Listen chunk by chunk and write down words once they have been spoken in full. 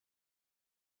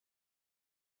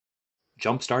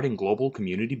Jumpstarting Global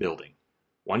Community Building.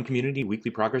 One Community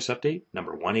Weekly Progress Update,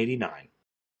 number 189.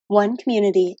 One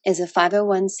Community is a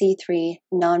 501c3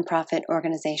 nonprofit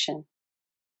organization.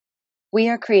 We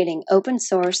are creating open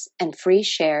source and free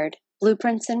shared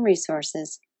blueprints and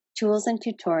resources, tools and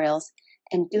tutorials,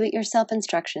 and do-it-yourself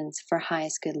instructions for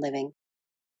highest good living.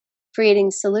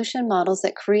 Creating solution models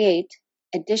that create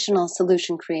additional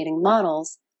solution-creating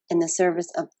models in the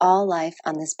service of all life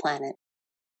on this planet.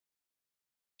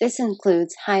 This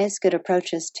includes highest good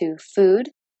approaches to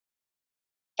food,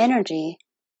 energy,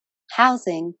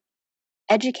 housing,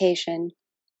 education,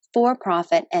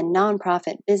 for-profit and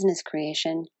non-profit business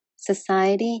creation,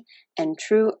 society, and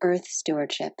true earth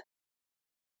stewardship.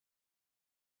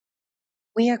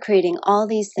 We are creating all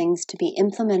these things to be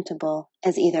implementable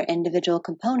as either individual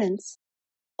components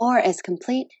or as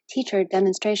complete teacher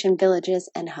demonstration villages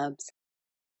and hubs.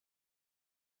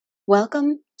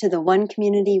 Welcome to the One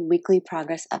Community Weekly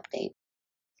Progress Update.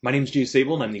 My name is Jay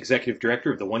Sable, and I'm the Executive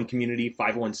Director of the One Community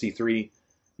 501c3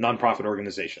 nonprofit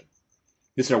organization.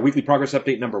 This is our Weekly Progress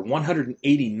Update number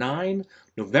 189,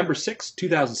 November 6,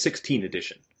 2016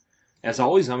 edition. As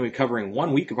always, I'm going to be covering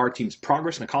 1 week of our team's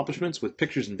progress and accomplishments with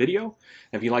pictures and video.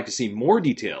 And if you'd like to see more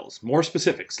details, more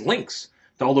specifics, links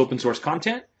to all the open source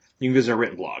content, you can visit our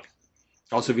written blog.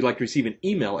 Also, if you'd like to receive an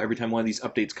email every time one of these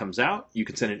updates comes out, you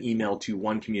can send an email to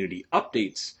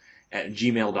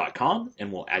onecommunityupdates@gmail.com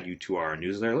and we'll add you to our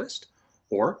newsletter list.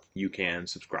 Or you can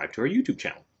subscribe to our YouTube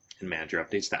channel and manage your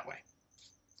updates that way.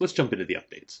 Let's jump into the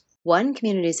updates. One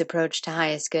Community's approach to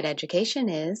highest good education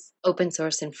is open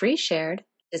source and free shared,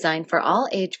 designed for all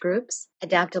age groups,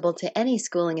 adaptable to any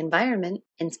schooling environment,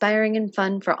 inspiring and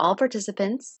fun for all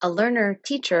participants, a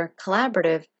learner-teacher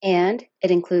collaborative, and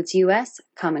it includes U.S.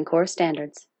 Common Core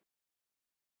standards.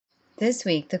 This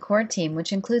week, the core team,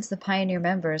 which includes the Pioneer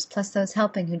members plus those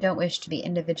helping who don't wish to be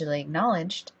individually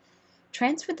acknowledged,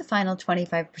 transferred the final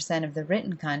 25% of the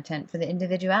written content for the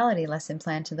individuality lesson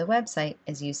plan to the website,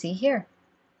 as you see here.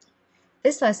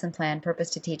 This lesson plan,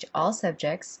 purposed to teach all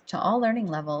subjects to all learning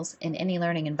levels in any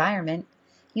learning environment,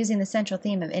 using the central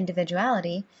theme of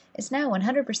individuality, is now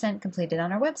 100% completed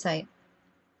on our website.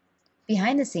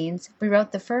 Behind the scenes, we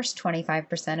wrote the first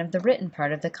 25% of the written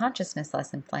part of the consciousness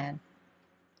lesson plan.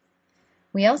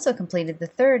 We also completed the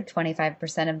third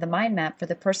 25% of the mind map for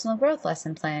the personal growth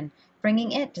lesson plan,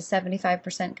 bringing it to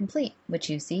 75% complete, which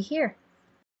you see here.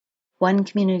 One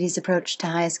Community's approach to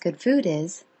highest good food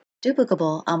is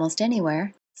duplicable almost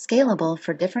anywhere, scalable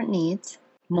for different needs,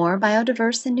 more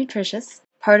biodiverse and nutritious,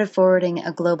 part of forwarding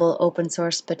a global open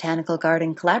source botanical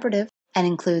garden collaborative, and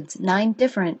includes 9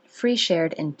 different free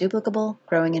shared and duplicable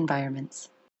growing environments.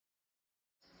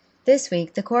 This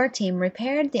week, the core team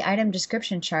repaired the item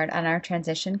description chart on our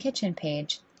transition kitchen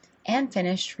page and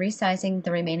finished resizing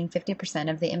the remaining 50%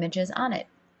 of the images on it.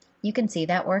 You can see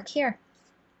that work here.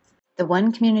 The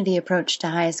One Community approach to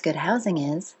highest good housing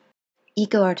is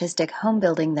eco-artistic home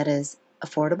building that is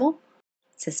affordable,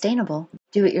 sustainable,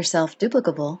 do-it-yourself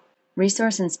duplicable,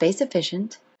 resource and space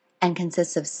efficient, and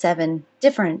consists of 7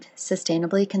 different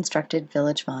sustainably constructed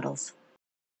village models.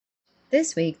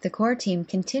 This week, the core team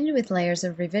continued with layers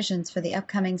of revisions for the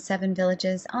upcoming 7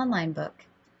 Villages online book.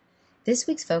 This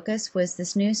week's focus was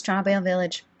this new Strawbale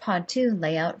Village Pod 2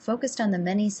 layout focused on the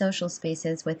many social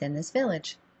spaces within this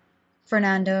village.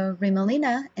 Fernando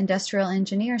Remolina, industrial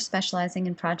engineer specializing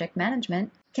in project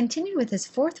management, continued with his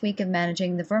 4th week of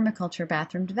managing the vermiculture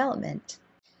bathroom development.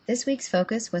 This week's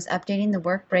focus was updating the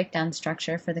work breakdown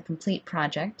structure for the complete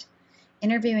project,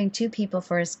 interviewing 2 people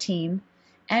for his team,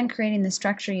 and creating the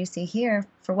structure you see here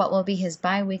for what will be his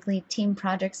bi-weekly team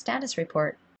project status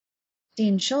report.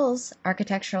 Dean Schulz,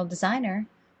 architectural designer,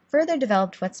 further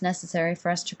developed what's necessary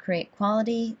for us to create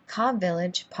quality Cobb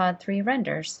Village Pod 3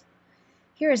 renders.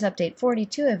 Here is update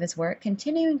 42 of his work,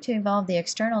 continuing to evolve the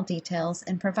external details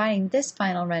and providing this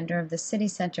final render of the city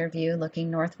center view looking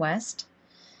northwest,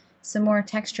 some more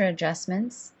texture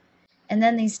adjustments, and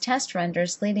then these test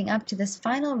renders leading up to this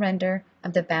final render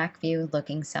of the back view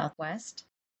looking southwest.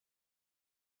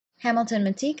 Hamilton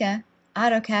Matika,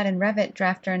 AutoCAD and Revit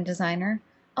drafter and designer,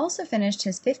 also finished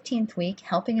his 15th week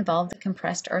helping evolve the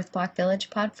compressed earth block village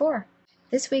Pod 4.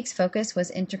 This week's focus was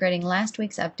integrating last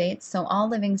week's updates so all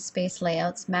living space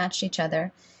layouts matched each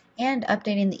other and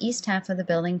updating the east half of the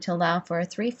building to allow for a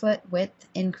 3-foot width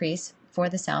increase for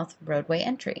the south roadway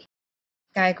entry.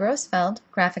 Guy Grossfeld,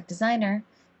 graphic designer,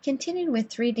 continued with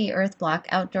 3D earth block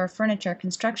outdoor furniture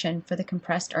construction for the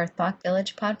compressed earth block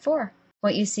village Pod 4.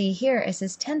 What you see here is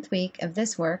his 10th week of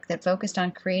this work that focused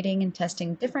on creating and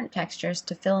testing different textures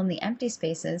to fill in the empty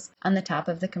spaces on the top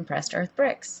of the compressed earth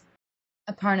bricks.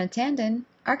 Aparna Tandon,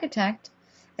 architect,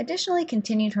 additionally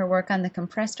continued her work on the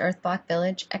compressed earth block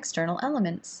village external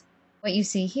elements. What you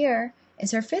see here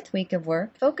is her 5th week of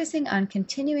work, focusing on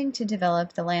continuing to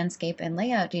develop the landscape and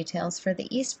layout details for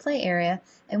the East Play area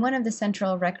and one of the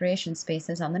central recreation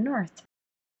spaces on the north.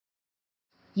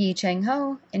 Yi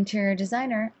Cheng-ho, interior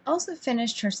designer, also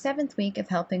finished her 7th week of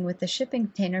helping with the shipping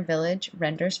container village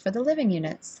renders for the living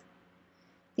units.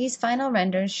 These final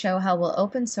renders show how we'll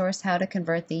open source how to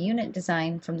convert the unit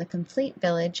design from the complete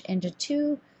village into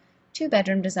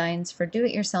two-bedroom designs for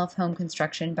do-it-yourself home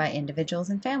construction by individuals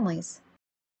and families.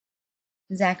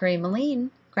 Zachary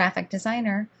Moline, graphic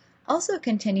designer, also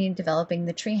continued developing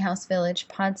the Treehouse Village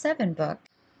Pod 7 book.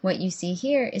 What you see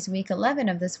here is week 11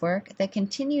 of this work that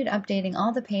continued updating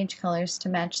all the page colors to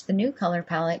match the new color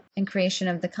palette and creation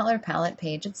of the color palette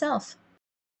page itself.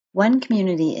 One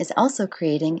Community is also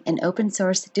creating an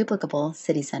open-source duplicable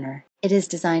city center. It is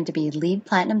designed to be LEED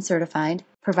Platinum certified,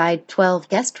 provide 12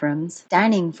 guest rooms,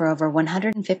 dining for over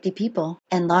 150 people,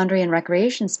 and laundry and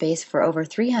recreation space for over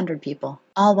 300 people,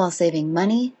 all while saving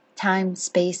money, time,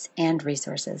 space, and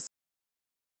resources.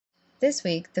 This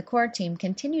week, the core team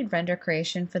continued render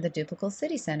creation for the duplicable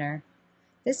city center.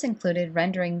 This included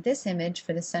rendering this image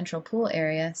for the central pool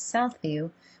area, South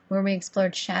View, where we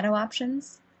explored shadow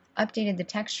options, updated the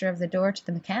texture of the door to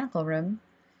the mechanical room,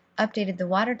 updated the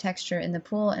water texture in the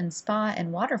pool and spa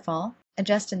and waterfall,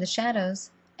 adjusted the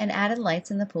shadows, and added lights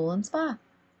in the pool and spa.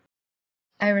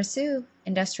 Ira Sue,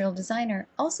 industrial designer,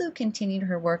 also continued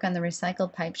her work on the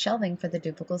recycled pipe shelving for the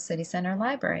duplicable city center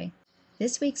library.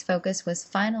 This week's focus was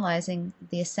finalizing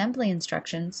the assembly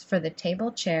instructions for the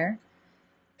table, chair,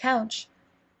 couch,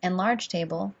 and large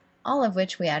table, all of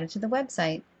which we added to the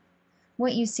website.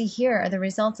 What you see here are the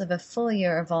results of a full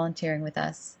year of volunteering with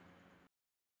us.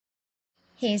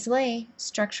 Hayes Lay,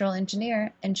 structural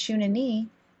engineer, and Shuna Ni,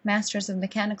 Masters of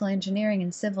Mechanical Engineering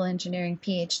and Civil Engineering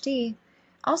PhD,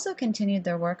 also continued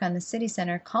their work on the City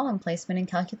Center column placement and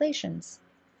calculations.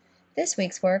 This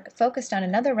week's work focused on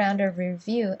another round of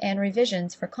review and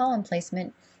revisions for column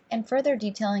placement and further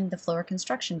detailing the floor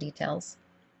construction details.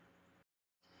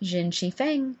 Jin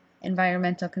Shifeng,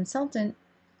 environmental consultant,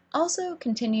 also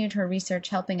continued her research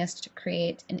helping us to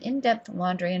create an in-depth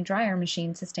laundry and dryer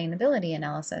machine sustainability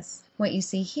analysis. What you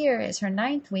see here is her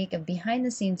 9th week of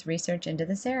behind-the-scenes research into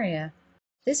this area.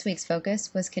 This week's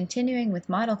focus was continuing with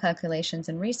model calculations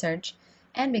and research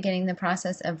and beginning the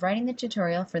process of writing the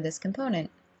tutorial for this component.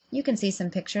 You can see some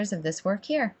pictures of this work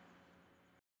here.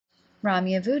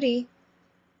 Ramya Vudi,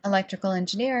 electrical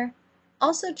engineer,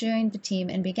 also joined the team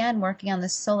and began working on the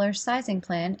solar sizing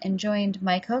plan and joined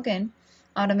Mike Hogan,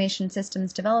 automation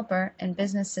systems developer and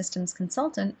business systems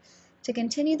consultant, to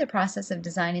continue the process of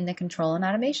designing the control and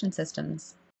automation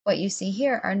systems. What you see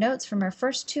here are notes from our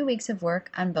first 2 weeks of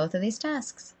work on both of these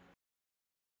tasks.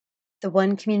 The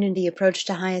One Community approach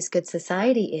to highest good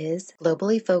society is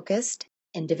globally focused,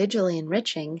 individually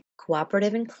enriching,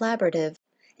 cooperative and collaborative,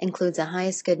 includes a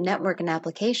highest good network and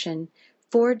application,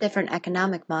 4 different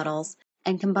economic models,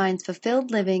 and combines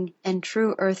fulfilled living and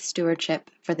true earth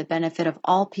stewardship for the benefit of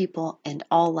all people and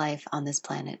all life on this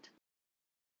planet.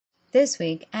 This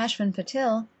week, Ashwin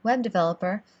Patil, web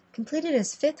developer, completed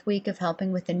his 5th week of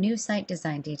helping with the new site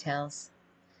design details.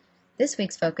 This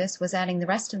week's focus was adding the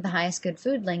rest of the highest good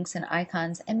food links and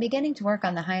icons and beginning to work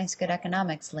on the highest good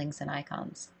economics links and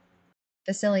icons.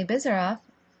 Vasily Bizarov,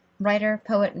 writer,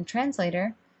 poet, and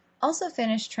translator, also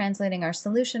finished translating our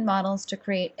solution models to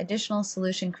create additional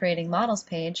solution creating models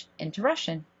page into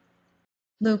Russian.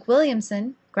 Luke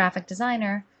Williamson, graphic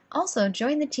designer, also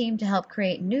joined the team to help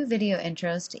create new video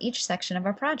intros to each section of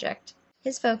our project.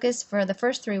 His focus for the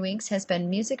first 3 weeks has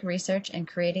been music research and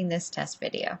creating this test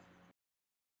video.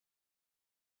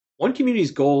 One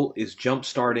Community's goal is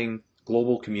jumpstarting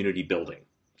global community building.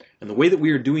 And the way that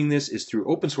we are doing this is through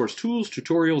open source tools,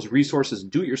 tutorials, resources,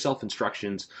 and do-it-yourself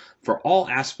instructions for all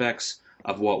aspects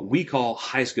of what we call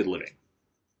highest good living.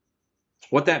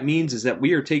 What that means is that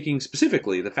we are taking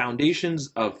specifically the foundations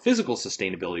of physical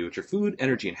sustainability, which are food,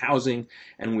 energy, and housing,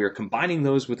 and we are combining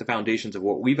those with the foundations of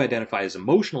what we've identified as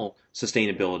emotional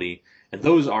sustainability, and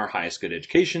those are highest good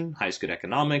education, highest good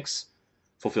economics,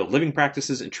 fulfilled living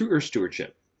practices, and true earth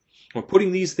stewardship. We're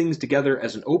putting these things together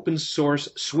as an open source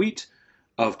suite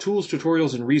of tools,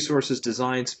 tutorials, and resources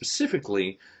designed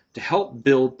specifically to help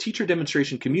build teacher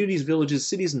demonstration communities, villages,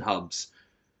 cities, and hubs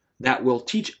that will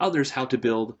teach others how to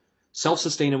build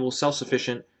self-sustainable,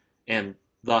 self-sufficient, and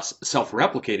thus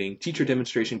self-replicating teacher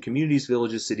demonstration communities,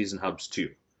 villages, cities, and hubs too.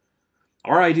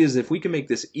 Our idea is that if we can make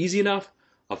this easy enough,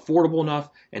 affordable enough,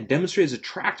 and demonstrate as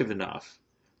attractive enough,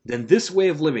 then this way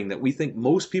of living that we think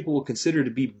most people will consider to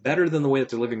be better than the way that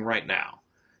they're living right now,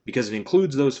 because it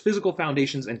includes those physical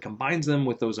foundations and combines them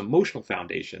with those emotional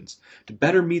foundations to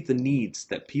better meet the needs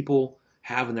that people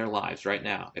have in their lives right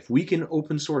now. If we can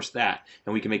open source that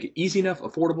and we can make it easy enough,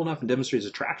 affordable enough, and demonstrate as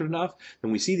attractive enough,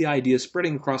 then we see the ideas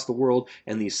spreading across the world,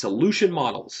 and these solution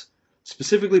models,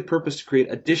 specifically purposed to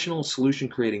create additional solution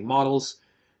creating models,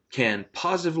 can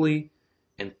positively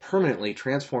and permanently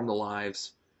transform the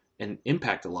lives and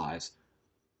impact the lives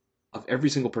of every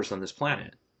single person on this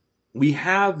planet. We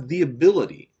have the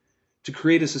ability to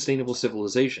create a sustainable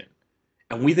civilization,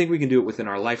 and we think we can do it within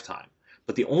our lifetime.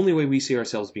 But the only way we see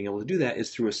ourselves being able to do that is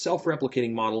through a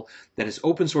self-replicating model that is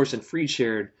open source and free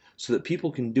shared, so that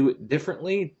people can do it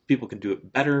differently, people can do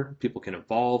it better, people can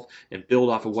evolve and build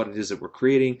off of what it is that we're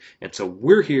creating. And so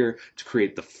we're here to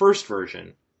create the first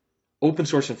version, open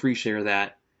source and free share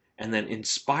that, and then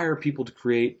inspire people to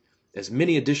create as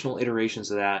many additional iterations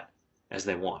of that as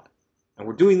they want. And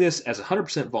we're doing this as a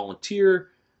 100% volunteer,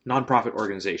 nonprofit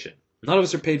organization. None of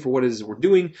us are paid for what it is that we're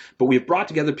doing, but we have brought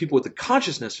together people with the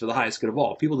consciousness for the highest good of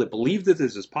all. People that believe that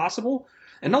this is possible,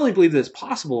 and not only believe that it's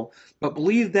possible, but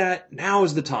believe that now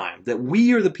is the time, that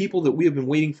we are the people that we have been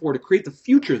waiting for to create the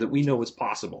future that we know is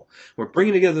possible. We're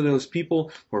bringing together those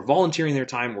people, we're volunteering their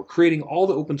time, we're creating all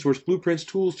the open source blueprints,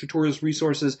 tools, tutorials,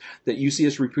 resources that you see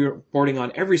us reporting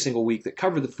on every single week that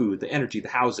cover the food, the energy, the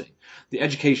housing, the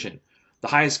education, the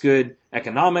highest good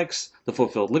economics, the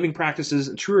fulfilled living practices,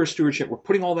 and truer stewardship. We're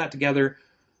putting all that together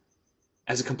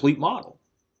as a complete model.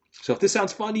 So if this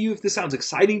sounds fun to you, if this sounds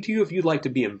exciting to you, if you'd like to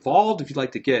be involved, if you'd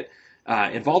like to get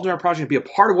involved in our project and be a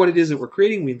part of what it is that we're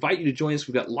creating, we invite you to join us.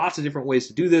 We've got lots of different ways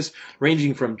to do this,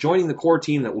 ranging from joining the core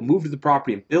team that will move to the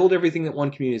property and build everything that One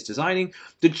Community is designing,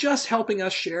 to just helping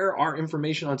us share our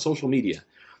information on social media.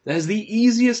 That is the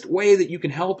easiest way that you can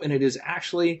help, and it is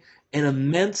actually an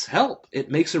immense help.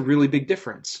 It makes a really big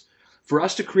difference. For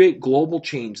us to create global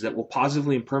change that will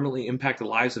positively and permanently impact the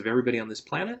lives of everybody on this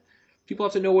planet, people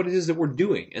have to know what it is that we're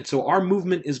doing. And so our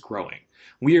movement is growing.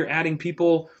 We are adding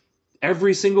people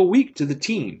every single week to the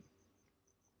team.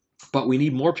 But we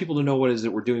need more people to know what it is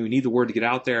that we're doing. We need the word to get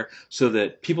out there so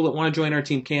that people that want to join our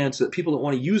team can, so that people that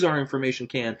want to use our information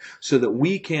can, so that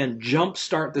we can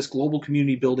jumpstart this global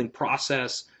community building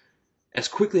process as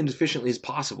quickly and efficiently as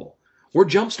possible. We're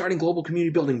jumpstarting global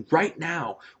community building right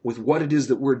now with what it is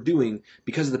that we're doing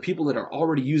because of the people that are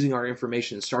already using our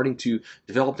information and starting to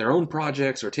develop their own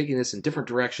projects or taking this in different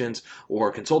directions or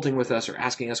consulting with us or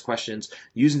asking us questions,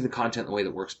 using the content the way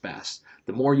that works best.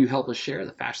 The more you help us share,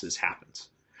 the faster this happens.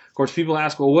 Of course, people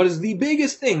ask, well, what is the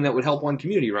biggest thing that would help One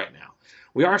Community right now?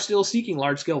 We are still seeking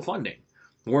large-scale funding.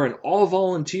 We're an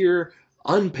all-volunteer,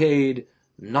 unpaid,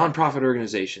 nonprofit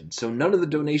organization. So none of the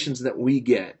donations that we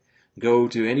get go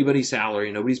to anybody's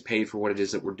salary. Nobody's paid for what it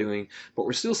is that we're doing, but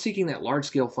we're still seeking that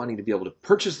large-scale funding to be able to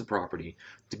purchase the property,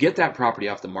 to get that property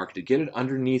off the market, to get it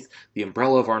underneath the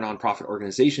umbrella of our nonprofit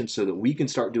organization so that we can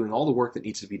start doing all the work that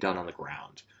needs to be done on the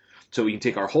ground. So we can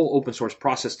take our whole open source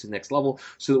process to the next level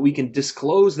so that we can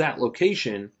disclose that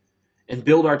location and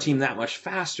build our team that much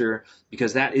faster,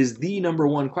 because that is the number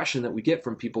one question that we get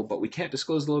from people, but we can't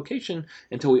disclose the location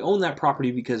until we own that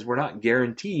property because we're not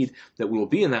guaranteed that we will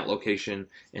be in that location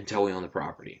until we own the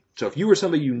property. So if you or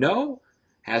somebody you know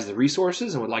has the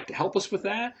resources and would like to help us with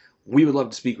that, we would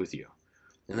love to speak with you.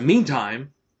 In the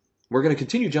meantime, we're going to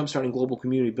continue jumpstarting global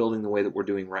community building the way that we're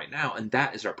doing right now, and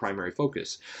that is our primary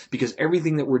focus, because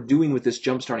everything that we're doing with this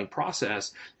jumpstarting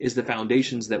process is the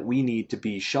foundations that we need to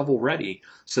be shovel ready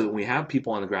so that when we have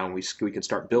people on the ground, we can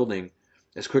start building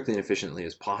as quickly and efficiently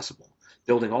as possible,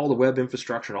 building all the web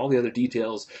infrastructure and all the other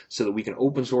details so that we can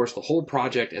open source the whole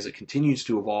project as it continues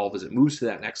to evolve, as it moves to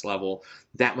that next level,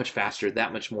 that much faster,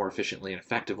 that much more efficiently and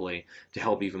effectively, to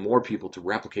help even more people to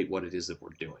replicate what it is that we're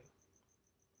doing.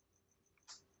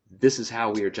 This is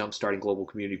how we are jumpstarting global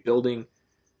community building,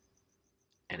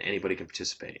 and anybody can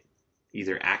participate,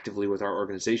 either actively with our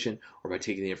organization or by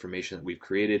taking the information that we've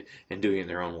created and doing it in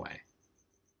their own way.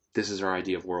 This is our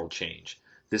idea of world change.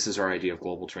 This is our idea of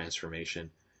global transformation,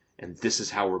 and this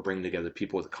is how we're bringing together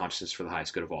people with a consciousness for the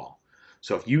highest good of all.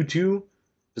 So if you too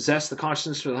possess the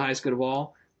consciousness for the highest good of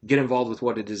all, get involved with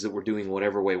what it is that we're doing in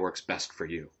whatever way works best for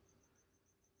you.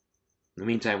 In the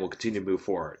meantime, we'll continue to move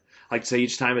forward. I'd like to say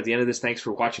each time at the end of this, thanks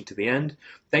for watching to the end.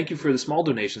 Thank you for the small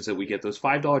donations that we get. Those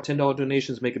 $5, $10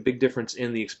 donations make a big difference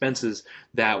in the expenses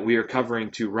that we are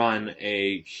covering to run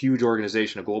a huge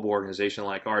organization, a global organization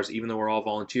like ours. Even though we're all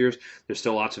volunteers, there's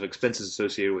still lots of expenses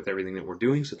associated with everything that we're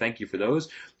doing, so thank you for those.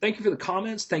 Thank you for the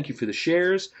comments. Thank you for the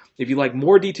shares. If you'd like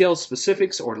more details,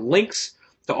 specifics, or links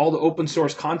to all the open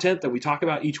source content that we talk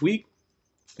about each week,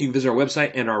 you can visit our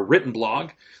website and our written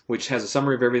blog, which has a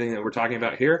summary of everything that we're talking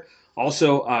about here.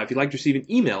 Also, if you'd like to receive an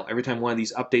email every time one of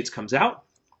these updates comes out,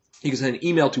 You can send an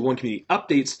email to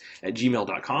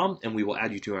onecommunityupdates@gmail.com, and we will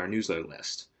add you to our newsletter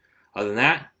list. Other than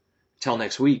that, until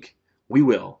next week, we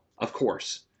will, of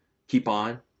course, keep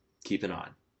on keeping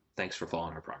on. Thanks for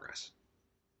following our progress.